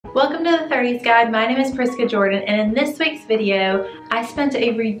Welcome to the 30s Guide. My name is Priska Jordan, and in this week's video, I spent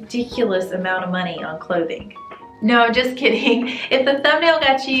a ridiculous amount of money on clothing. No, just kidding. If the thumbnail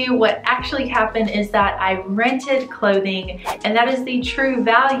got you, what actually happened is that I rented clothing, and that is the true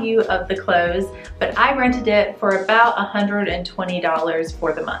value of the clothes, but I rented it for about $120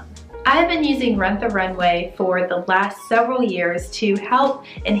 for the month. I have been using Rent the Runway for the last several years to help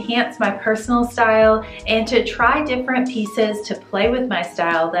enhance my personal style and to try different pieces to play with my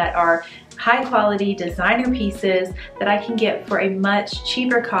style that are high quality designer pieces that I can get for a much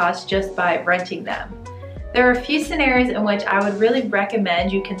cheaper cost just by renting them. There are a few scenarios in which I would really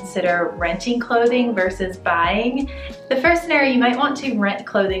recommend you consider renting clothing versus buying. The first scenario you might want to rent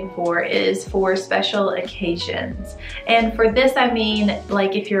clothing for is for special occasions. And for this I mean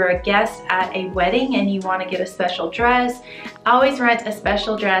like if you're a guest at a wedding and you want to get a special dress. I always rent a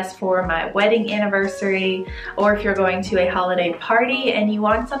special dress for my wedding anniversary, or if you're going to a holiday party and you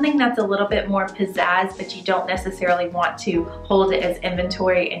want something that's a little bit more pizzazz but you don't necessarily want to hold it as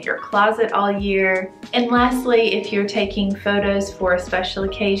inventory in your closet all year. And lastly, if you're taking photos for a special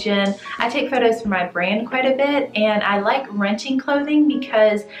occasion, I take photos for my brand quite a bit, and I like renting clothing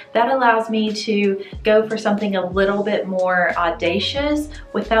because that allows me to go for something a little bit more audacious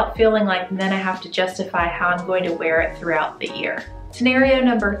without feeling like then I have to justify how I'm going to wear it throughout the year. Scenario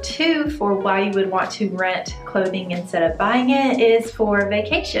number 2 for why you would want to rent clothing instead of buying it is for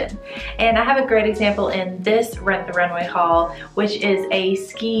vacation. And I have a great example in this Rent the Runway haul, which is a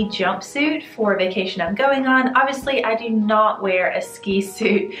ski jumpsuit for a vacation I'm going on. Obviously, I do not wear a ski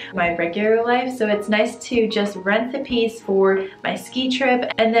suit in my regular life, so it's nice to just rent the piece for my ski trip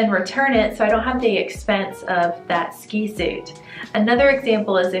and then return it so I don't have the expense of that ski suit. Another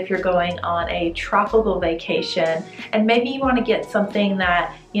example is if you're going on a tropical vacation and maybe you want to get something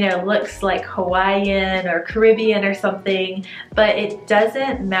that, you know, looks like Hawaiian or Caribbean or something, but it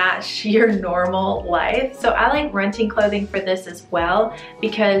doesn't match your normal life. So I like renting clothing for this as well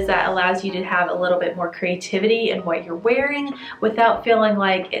because that allows you to have a little bit more creativity in what you're wearing without feeling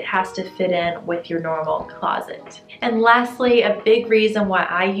like it has to fit in with your normal closet. And lastly, a big reason why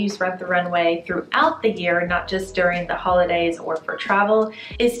I use Rent the Runway throughout the year, not just during the holidays or for travel,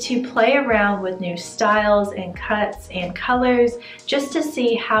 is to play around with new styles and cuts and colors just to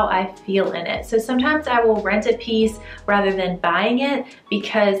see how I feel in it. So sometimes I will rent a piece rather than buying it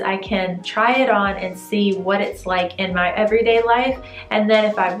because I can try it on and see what it's like in my everyday life, and then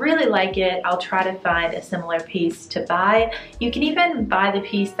if I really like it, I'll try to find a similar piece to buy. You can even buy the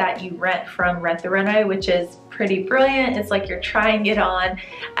piece that you rent from Rent the Runway, which is pretty brilliant. It's like you're trying it on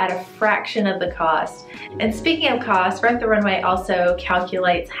at a fraction of the cost. And speaking of cost, Rent the Runway also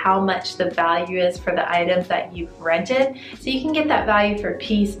calculates how much the value is for the items that you've rented. So you can get that value for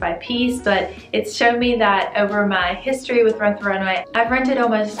piece by piece, but it's shown me that over my history with Rent the Runway, I've rented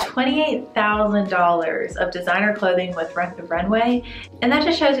almost $28,000 of designer clothing with Rent the Runway. And that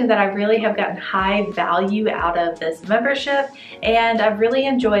just shows me that I really have gotten high value out of this membership, and I've really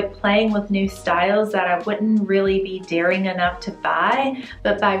enjoyed playing with new styles that I wouldn't really be daring enough to buy,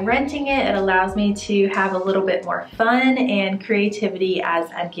 but by renting it, it allows me to have a little bit more fun and creativity as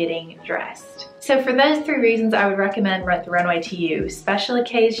I'm getting dressed. So for those 3 reasons, I would recommend Rent the Runway to you: special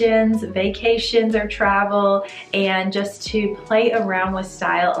occasions, vacations or travel, and just to play around with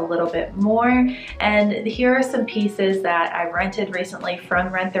style a little bit more. And here are some pieces that I rented recently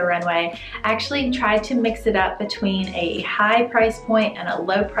from Rent the Runway. I actually tried to mix it up between a high price point and a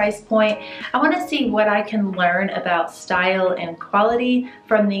low price point. I want to see what I can learn about style and quality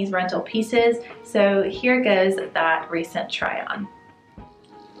from these rental pieces. So here goes that recent try on.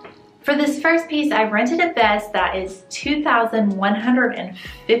 For this first piece, I rented a vest that is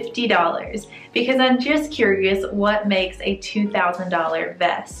 $2,150 because I'm just curious what makes a $2,000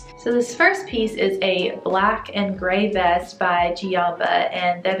 vest. So this first piece is a black and gray vest by Giamba,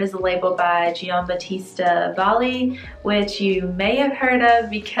 and that is a label by Giambattista Valli, which you may have heard of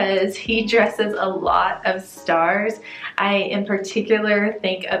because he dresses a lot of stars. I in particular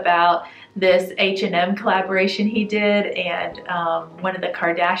think about this H&M collaboration he did, and one of the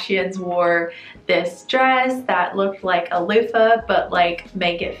Kardashians wore this dress that looked like a loofah but like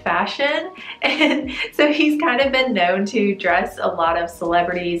make it fashion. And so he's kind of been known to dress a lot of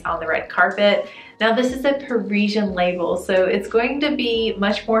celebrities on the red carpet. Now this is a Parisian label, so it's going to be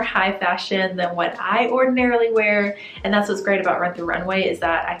much more high fashion than what I ordinarily wear, and that's what's great about Rent the Runway is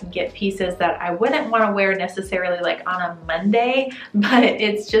that I can get pieces that I wouldn't want to wear necessarily like on a Monday, but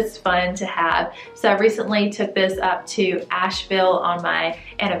it's just fun to have. So I recently took this up to Asheville on my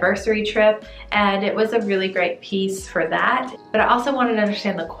anniversary trip, and it was a really great piece for that. But I also wanted to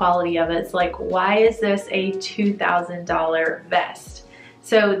understand the quality of it. It's like, why is this a $2,000 vest?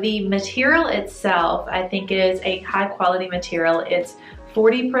 So the material itself, I think, is a high quality material. It's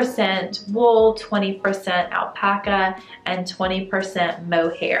 40% wool, 20% alpaca, and 20%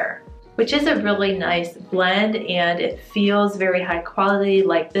 mohair, which is a really nice blend, and it feels very high quality.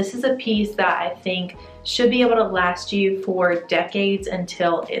 Like, this is a piece that I think should be able to last you for decades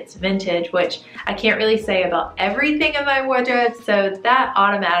until it's vintage, which I can't really say about everything in my wardrobe, so that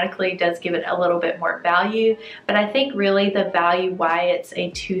automatically does give it a little bit more value. But I think really the value why it's a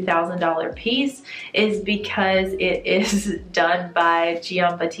 $2,000 piece is because it is done by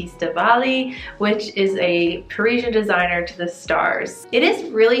Giambattista Valli, which is a Parisian designer to the stars. It is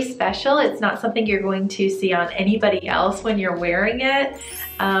really special. It's not something you're going to see on anybody else when you're wearing it.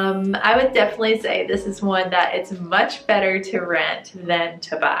 I would definitely say this is one that it's much better to rent than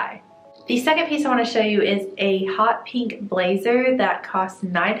to buy. The second piece I want to show you is a hot pink blazer that costs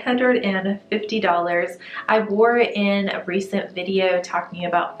 $950. I wore it in a recent video talking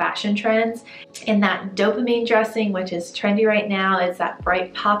about fashion trends, and that dopamine dressing, which is trendy right now, is that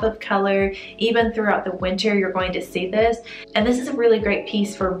bright pop of color. Even throughout the winter, you're going to see this. And this is a really great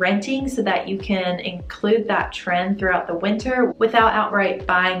piece for renting so that you can include that trend throughout the winter without outright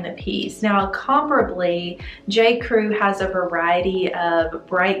buying the piece. Now, comparably, J. Crew has a variety of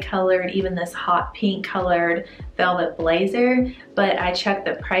bright colored, even this hot pink colored velvet blazer, but I checked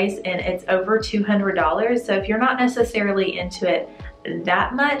the price and it's over $200. So if you're not necessarily into it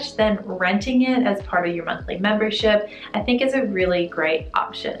that much, then renting it as part of your monthly membership, I think is a really great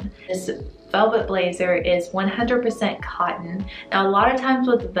option. This velvet blazer is 100% cotton. Now, a lot of times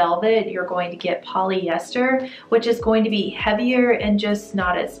with velvet, you're going to get polyester, which is going to be heavier and just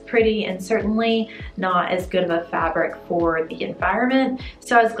not as pretty, and certainly not as good of a fabric for the environment.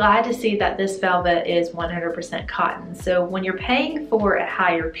 So I was glad to see that this velvet is 100% cotton. So when you're paying for a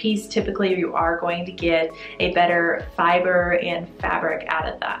higher piece, typically you are going to get a better fiber and fabric out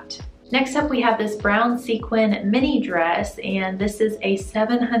of that. Next up, we have this brown sequin mini dress, and this is a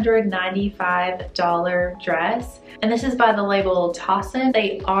 $795 dress. And this is by the label Tossin.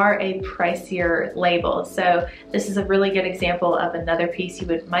 They are a pricier label, so this is a really good example of another piece you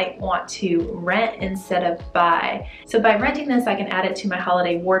might want to rent instead of buy. So by renting this, I can add it to my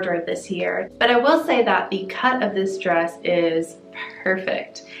holiday wardrobe this year. But I will say that the cut of this dress is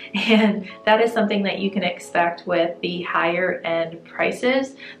perfect, and that is something that you can expect with the higher end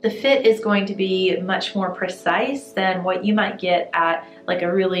prices. The fit is going to be much more precise than what you might get at like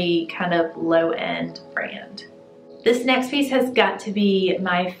a really kind of low end brand. This next piece has got to be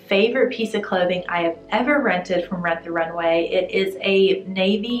my favorite piece of clothing I have ever rented from Rent the Runway. It is a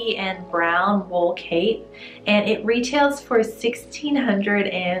navy and brown wool cape, and it retails for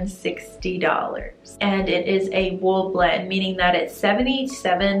 $1,660. And it is a wool blend, meaning that it's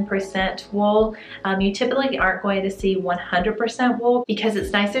 77% wool. You typically aren't going to see 100% wool because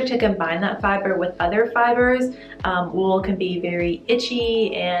it's nicer to combine that fiber with other fibers. Wool can be very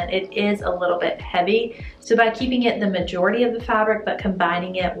itchy and it is a little bit heavy. So by keeping it the majority of the fabric but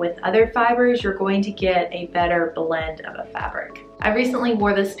combining it with other fibers, you're going to get a better blend of a fabric. I recently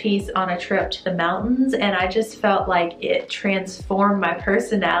wore this piece on a trip to the mountains, and I just felt like it transformed my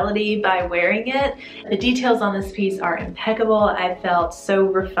personality by wearing it. The details on this piece are impeccable. I felt so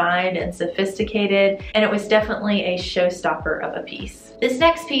refined and sophisticated, and it was definitely a showstopper of a piece. This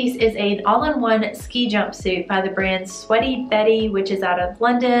next piece is an all-in-one ski jumpsuit by the brand Sweaty Betty, which is out of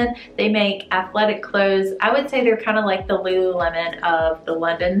London. They make athletic clothes. I would say they're kind of like the Lululemon of the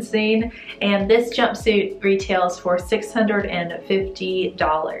London scene. And this jumpsuit retails for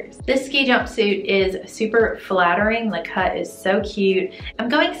 $650. This ski jumpsuit is super flattering. The cut is so cute. I'm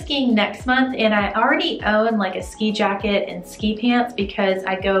going skiing next month, and I already own like a ski jacket and ski pants because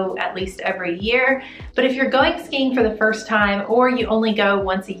I go at least every year. But if you're going skiing for the first time, or you only go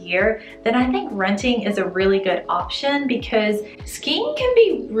once a year, then I think renting is a really good option because skiing can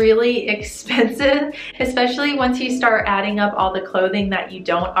be really expensive, especially once you start adding up all the clothing that you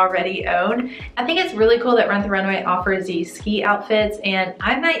don't already own. I think it's really cool that Rent the Runway offers these ski outfits, and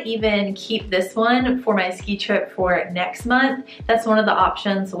I might even keep this one for my ski trip for next month. That's one of the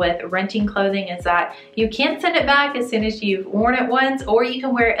options with renting clothing, is that you can send it back as soon as you've worn it once, or you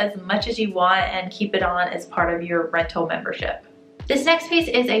can wear it as much as you want and keep it on as part of your rental membership. This next piece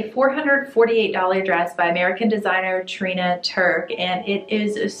is a $448 dress by American designer Trina Turk, and it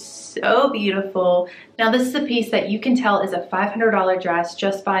is so beautiful. Now, this is a piece that you can tell is a $500 dress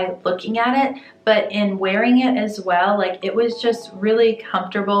just by looking at it, but in wearing it as well, like it was just really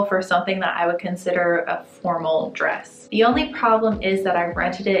comfortable for something that I would consider a formal dress. The only problem is that I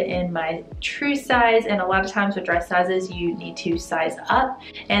rented it in my true size, and a lot of times with dress sizes you need to size up,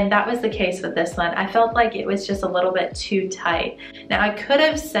 and that was the case with this one. I felt like it was just a little bit too tight. Now I could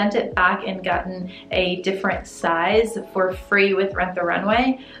have sent it back and gotten a different size for free with Rent the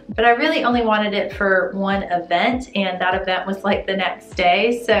Runway, but I really only wanted it for one event, and that event was like the next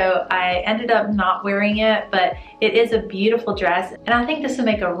day, so I ended up not wearing it. But it is a beautiful dress, and I think this would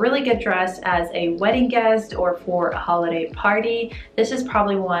make a really good dress as a wedding guest or for a holiday party. This is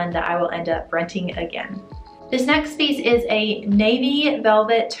probably one that I will end up renting again. This next piece is a navy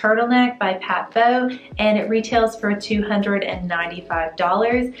velvet turtleneck by Pat Bow, and it retails for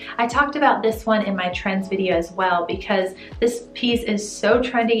 $295. I talked about this one in my trends video as well because this piece is so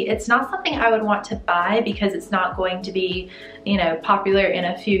trendy. It's not something I would want to buy because it's not going to be, you know, popular in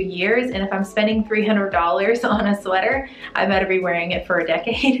a few years, and if I'm spending $300 on a sweater, I better be wearing it for a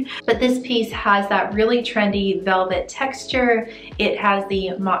decade. But this piece has that really trendy velvet texture. It has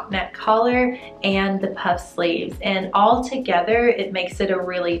the mock neck collar and the puff sleeves, and all together it makes it a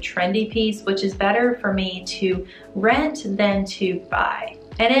really trendy piece, which is better for me to rent than to buy.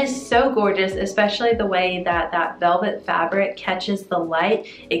 And it is so gorgeous, especially the way that that velvet fabric catches the light.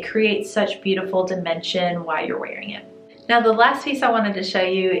 It creates such beautiful dimension while you're wearing it. Now the last piece I wanted to show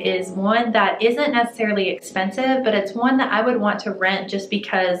you is one that isn't necessarily expensive, but it's one that I would want to rent just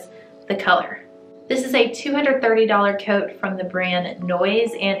because the color. This is a $230 coat from the brand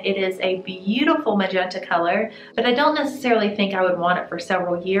Noise, and it is a beautiful magenta color, but I don't necessarily think I would want it for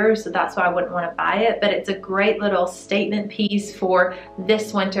several years, so that's why I wouldn't want to buy it, but it's a great little statement piece for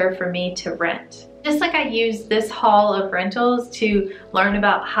this winter for me to rent. Just like I used this haul of rentals to learn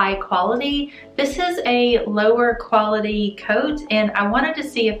about high quality, this is a lower quality coat, and I wanted to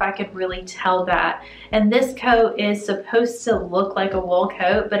see if I could really tell that. And this coat is supposed to look like a wool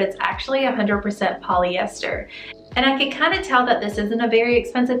coat, but it's actually 100% polyester. And I can kind of tell that this isn't a very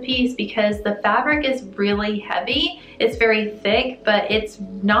expensive piece because the fabric is really heavy. It's very thick, but it's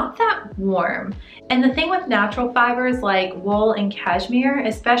not that warm. And the thing with natural fibers like wool and cashmere,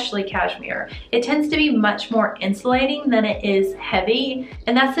 especially cashmere, it tends to be much more insulating than it is heavy.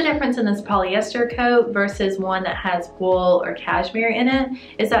 And that's the difference in this polyester coat versus one that has wool or cashmere in it,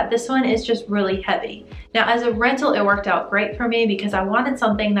 is that this one is just really heavy. Now as a rental, it worked out great for me because I wanted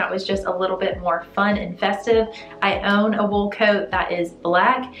something that was just a little bit more fun and festive. I own a wool coat that is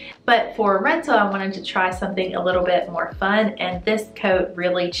black, but for a rental, I wanted to try something a little bit more fun, and this coat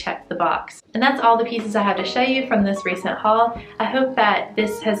really checked the box. And that's all the pieces I have to show you from this recent haul. I hope that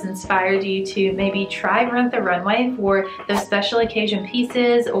this has inspired you to maybe try Rent the Runway for those special occasion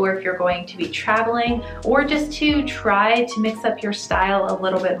pieces, or if you're going to be traveling, or just to try to mix up your style a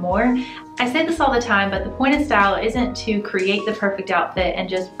little bit more. I say this all the time, but the point of style isn't to create the perfect outfit and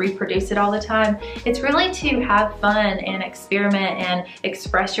just reproduce it all the time. It's really to have fun and experiment and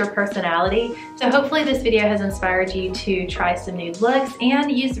express your personality. So hopefully this video has inspired you to try some new looks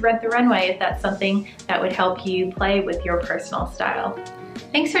and use Rent the Runway if that's something that would help you play with your personal style.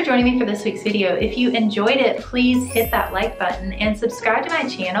 Thanks for joining me for this week's video. If you enjoyed it, please hit that like button and subscribe to my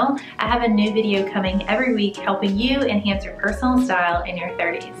channel. I have a new video coming every week helping you enhance your personal style in your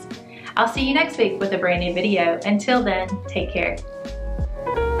 30s. I'll see you next week with a brand new video. Until then, take care.